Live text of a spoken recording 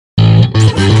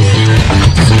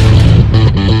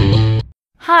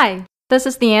Hi, this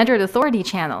is the Android Authority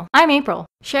channel. I'm April.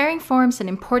 Sharing forms an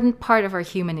important part of our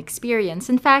human experience.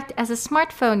 In fact, as a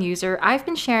smartphone user, I've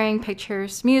been sharing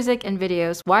pictures, music, and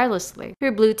videos wirelessly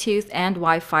through Bluetooth and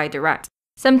Wi-Fi Direct.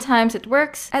 Sometimes it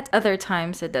works, at other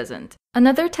times it doesn't.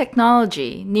 Another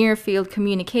technology, near-field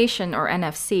communication or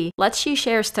NFC, lets you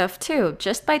share stuff too,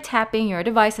 just by tapping your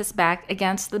device's back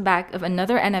against the back of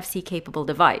another NFC-capable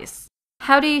device.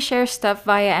 How do you share stuff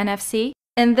via NFC?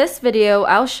 In this video,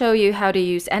 I'll show you how to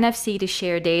use NFC to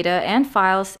share data and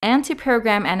files and to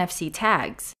program NFC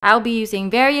tags. I'll be using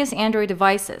various Android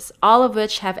devices, all of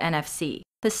which have NFC.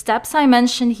 The steps I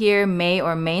mentioned here may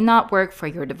or may not work for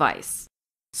your device.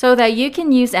 So that you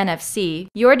can use NFC,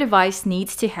 your device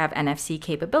needs to have NFC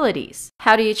capabilities.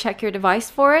 How do you check your device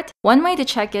for it? One way to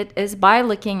check it is by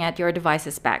looking at your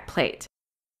device's backplate.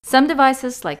 Some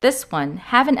devices, like this one,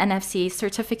 have an NFC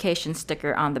certification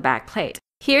sticker on the backplate.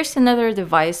 Here's another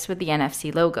device with the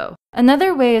NFC logo.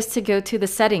 Another way is to go to the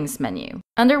Settings menu.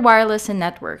 Under Wireless and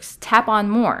Networks, tap on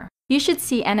More. You should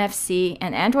see NFC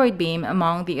and Android Beam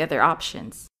among the other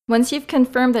options. Once you've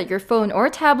confirmed that your phone or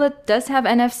tablet does have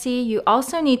NFC, you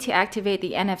also need to activate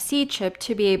the NFC chip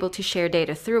to be able to share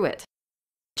data through it.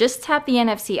 Just tap the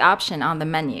NFC option on the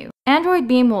menu. Android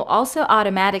Beam will also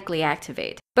automatically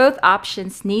activate. Both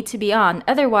options need to be on,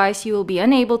 otherwise you will be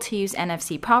unable to use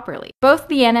NFC properly. Both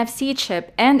the NFC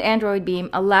chip and Android Beam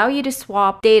allow you to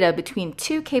swap data between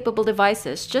two capable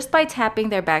devices just by tapping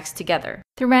their backs together.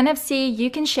 Through NFC,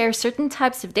 you can share certain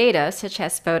types of data such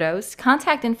as photos,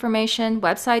 contact information,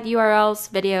 website URLs,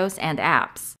 videos, and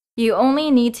apps. You only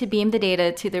need to beam the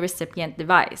data to the recipient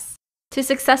device. To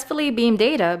successfully beam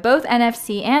data, both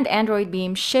NFC and Android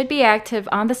Beam should be active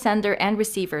on the sender and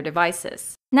receiver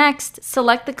devices. Next,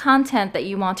 select the content that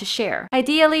you want to share.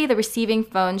 Ideally, the receiving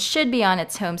phone should be on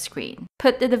its home screen.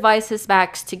 Put the devices'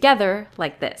 backs together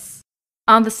like this.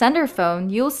 On the sender phone,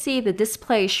 you'll see the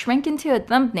display shrink into a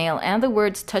thumbnail and the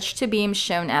words Touch to Beam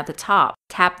shown at the top.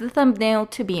 Tap the thumbnail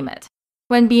to beam it.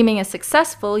 When beaming is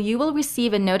successful, you will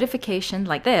receive a notification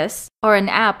like this, or an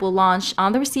app will launch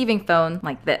on the receiving phone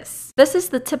like this. This is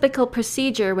the typical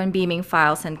procedure when beaming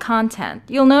files and content.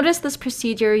 You'll notice this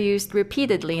procedure used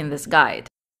repeatedly in this guide.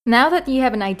 Now that you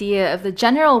have an idea of the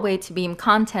general way to beam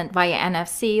content via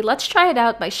NFC, let's try it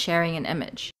out by sharing an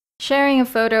image. Sharing a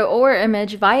photo or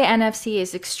image via NFC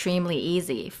is extremely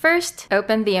easy. First,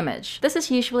 open the image. This is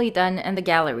usually done in the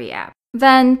Gallery app.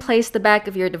 Then, place the back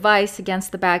of your device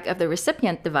against the back of the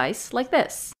recipient device like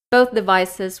this. Both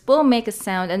devices will make a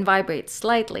sound and vibrate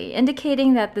slightly,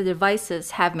 indicating that the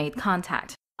devices have made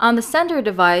contact. On the sender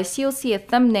device, you'll see a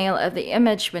thumbnail of the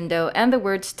image window and the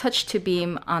words Touch to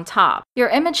Beam on top. Your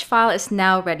image file is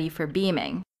now ready for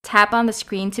beaming. Tap on the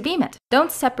screen to beam it.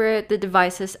 Don't separate the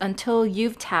devices until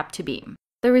you've tapped to beam.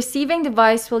 The receiving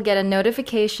device will get a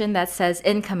notification that says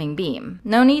Incoming Beam.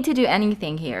 No need to do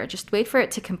anything here, just wait for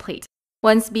it to complete.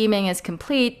 Once beaming is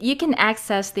complete, you can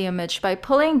access the image by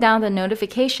pulling down the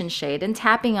notification shade and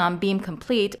tapping on Beam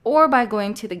Complete or by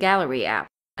going to the Gallery app.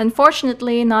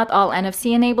 Unfortunately, not all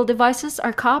NFC-enabled devices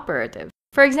are cooperative.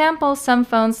 For example, some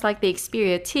phones like the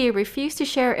Xperia T refuse to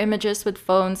share images with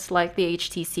phones like the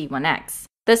HTC One X.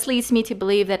 This leads me to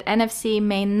believe that NFC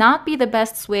may not be the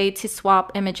best way to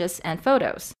swap images and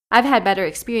photos. I've had better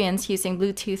experience using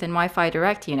Bluetooth and Wi-Fi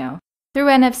Direct, you know. Through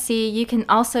NFC, you can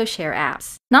also share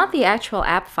apps. Not the actual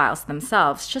app files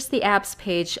themselves, just the apps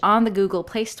page on the Google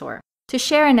Play Store. To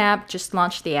share an app, just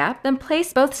launch the app, then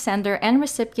place both sender and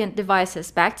recipient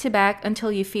devices back to back until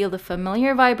you feel the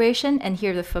familiar vibration and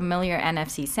hear the familiar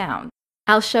NFC sound.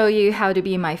 I'll show you how to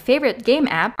beam my favorite game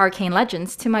app, Arcane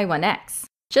Legends, to my One X.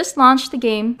 Just launch the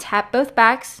game, tap both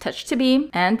backs, touch to beam,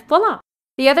 and voila!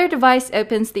 The other device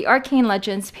opens the Arcane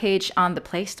Legends page on the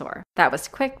Play Store. That was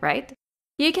quick, right?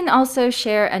 You can also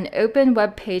share an open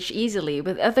web page easily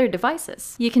with other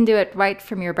devices. You can do it right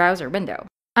from your browser window.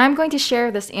 I'm going to share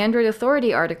this Android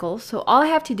Authority article, so all I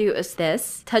have to do is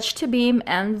this, touch to beam,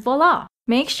 and voila!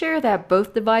 Make sure that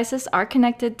both devices are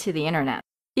connected to the internet.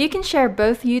 You can share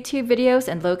both YouTube videos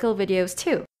and local videos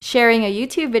too. Sharing a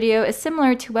YouTube video is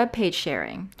similar to web page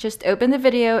sharing. Just open the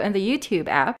video in the YouTube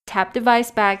app, tap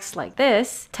device backs like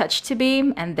this, touch to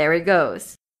beam, and there it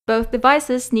goes. Both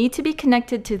devices need to be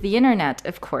connected to the internet,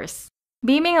 of course.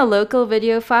 Beaming a local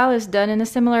video file is done in a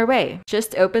similar way.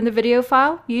 Just open the video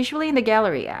file, usually in the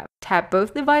Gallery app. Tap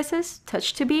both devices,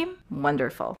 touch to beam,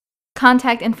 wonderful.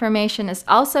 Contact information is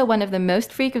also one of the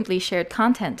most frequently shared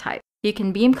content types. You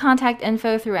can beam contact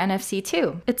info through NFC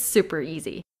too. It's super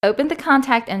easy. Open the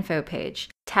contact info page.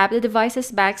 Tap the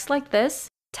device's backs like this.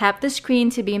 Tap the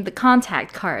screen to beam the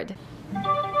contact card.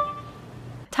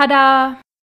 Ta-da!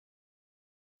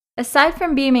 Aside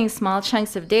from beaming small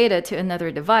chunks of data to another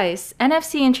device,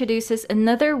 NFC introduces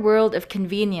another world of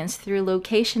convenience through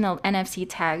locational NFC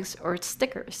tags or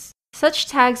stickers. Such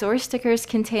tags or stickers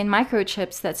contain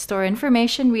microchips that store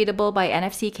information readable by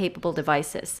NFC-capable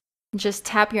devices. Just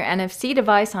tap your NFC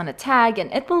device on a tag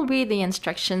and it will read the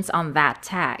instructions on that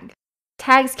tag.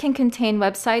 Tags can contain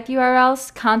website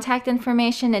URLs, contact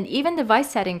information, and even device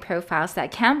setting profiles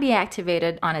that can be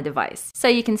activated on a device, so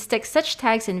you can stick such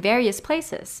tags in various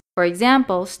places. For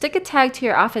example, stick a tag to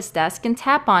your office desk and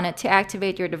tap on it to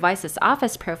activate your device's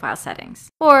office profile settings.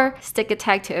 Or stick a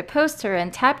tag to a poster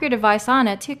and tap your device on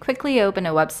it to quickly open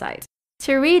a website.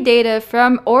 To read data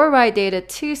from or write data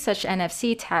to such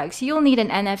NFC tags, you'll need an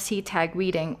NFC tag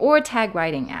reading or tag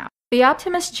writing app. The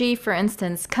Optimus G, for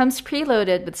instance, comes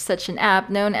preloaded with such an app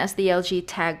known as the LG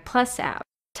Tag Plus app.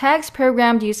 Tags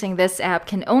programmed using this app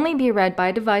can only be read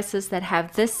by devices that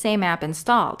have this same app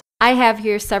installed. I have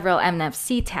here several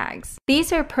NFC tags.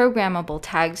 These are programmable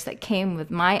tags that came with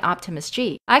my Optimus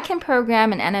G. I can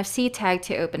program an NFC tag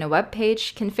to open a web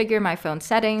page, configure my phone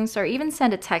settings, or even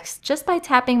send a text just by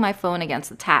tapping my phone against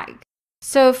the tag.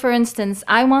 So for instance,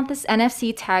 I want this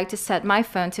NFC tag to set my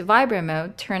phone to vibro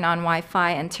mode, turn on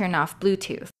Wi-Fi, and turn off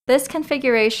Bluetooth. This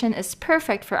configuration is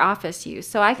perfect for office use,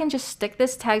 so I can just stick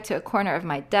this tag to a corner of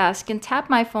my desk and tap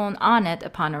my phone on it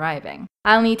upon arriving.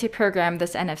 I'll need to program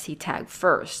this NFC tag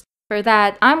first. For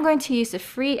that, I'm going to use a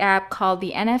free app called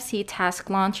the NFC Task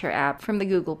Launcher app from the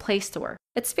Google Play Store.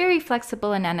 It's very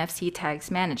flexible in NFC tags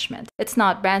management. It's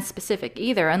not brand specific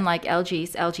either, unlike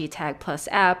LG's LG Tag Plus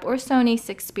app or Sony's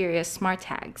Xperia Smart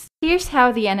Tags. Here's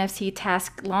how the NFC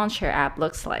Task Launcher app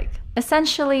looks like.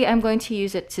 Essentially, I'm going to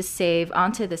use it to save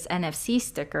onto this NFC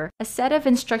sticker a set of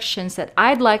instructions that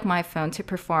I'd like my phone to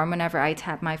perform whenever I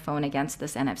tap my phone against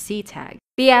this NFC tag.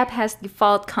 The app has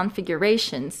default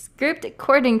configurations grouped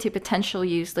according to potential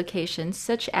use locations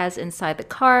such as inside the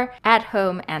car, at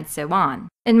home, and so on.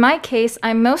 In my case,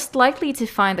 I'm most likely to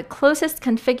find the closest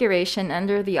configuration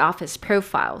under the office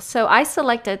profile, so I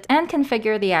select it and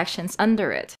configure the actions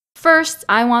under it. First,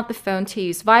 I want the phone to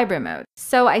use vibro mode,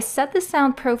 so I set the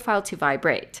sound profile to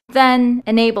vibrate. Then,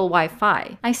 enable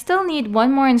Wi-Fi. I still need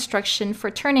one more instruction for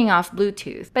turning off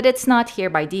Bluetooth, but it's not here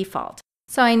by default.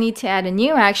 So I need to add a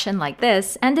new action like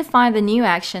this and define the new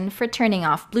action for turning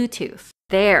off Bluetooth.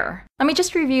 There. Let me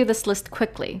just review this list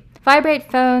quickly.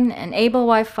 Vibrate phone, enable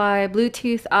Wi-Fi,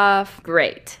 Bluetooth off.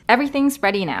 Great. Everything's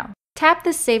ready now. Tap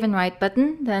the Save and Write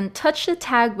button, then touch the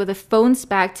tag with the phone's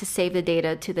back to save the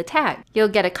data to the tag. You'll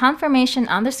get a confirmation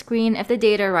on the screen if the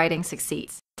data writing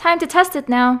succeeds. Time to test it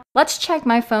now. Let's check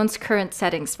my phone's current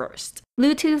settings first.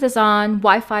 Bluetooth is on,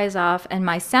 Wi-Fi is off, and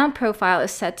my sound profile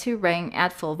is set to ring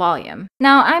at full volume.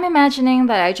 Now, I'm imagining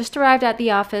that I just arrived at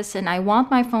the office and I want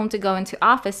my phone to go into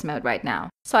office mode right now.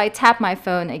 So I tap my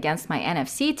phone against my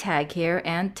NFC tag here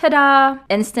and ta-da!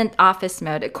 Instant office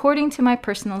mode according to my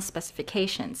personal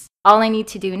specifications. All I need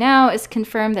to do now is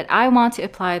confirm that I want to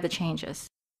apply the changes.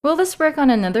 Will this work on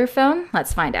another phone?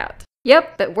 Let's find out.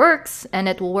 Yep, it works, and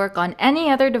it will work on any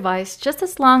other device just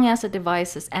as long as the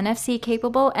device is NFC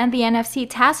capable and the NFC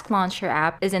Task Launcher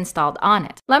app is installed on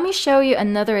it. Let me show you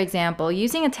another example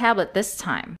using a tablet this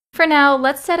time. For now,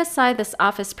 let's set aside this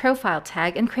office profile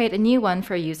tag and create a new one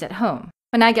for use at home.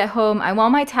 When I get home, I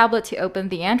want my tablet to open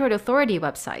the Android Authority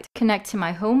website, connect to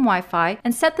my home Wi-Fi,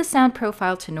 and set the sound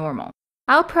profile to normal.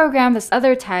 I'll program this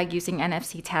other tag using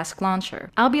NFC Task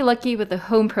Launcher. I'll be lucky with the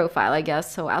home profile, I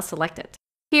guess, so I'll select it.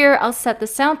 Here, I'll set the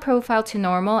sound profile to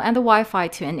normal and the Wi-Fi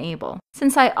to enable.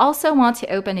 Since I also want to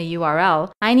open a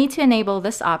URL, I need to enable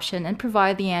this option and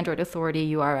provide the Android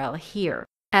Authority URL here.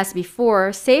 As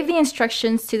before, save the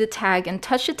instructions to the tag and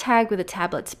touch the tag with the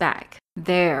tablet's back.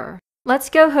 There. Let's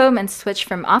go home and switch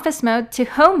from office mode to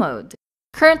home mode.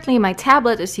 Currently, my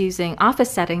tablet is using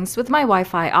office settings with my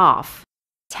Wi-Fi off.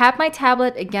 Tap my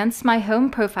tablet against my home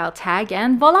profile tag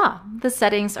and voila! The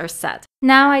settings are set.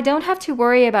 Now I don't have to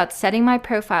worry about setting my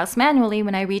profiles manually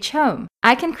when I reach home.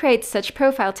 I can create such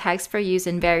profile tags for use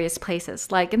in various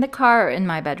places, like in the car or in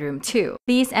my bedroom too.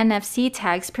 These NFC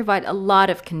tags provide a lot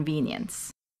of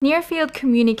convenience. Near-field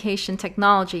communication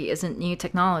technology isn't new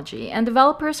technology, and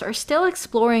developers are still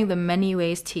exploring the many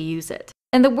ways to use it.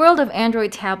 In the world of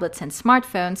Android tablets and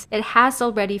smartphones, it has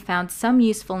already found some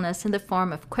usefulness in the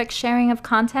form of quick sharing of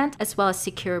content as well as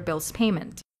secure bills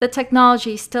payment. The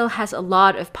technology still has a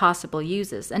lot of possible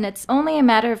uses, and it's only a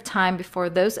matter of time before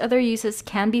those other uses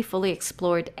can be fully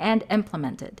explored and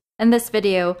implemented. In this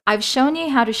video, I've shown you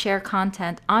how to share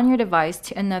content on your device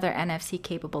to another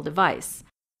NFC-capable device.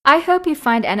 I hope you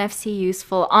find NFC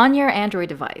useful on your Android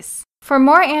device. For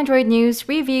more Android news,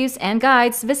 reviews, and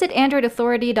guides, visit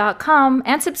AndroidAuthority.com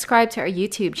and subscribe to our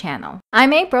YouTube channel.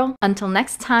 I'm April. Until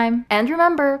next time, and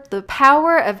remember, the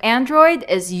power of Android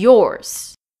is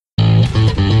yours.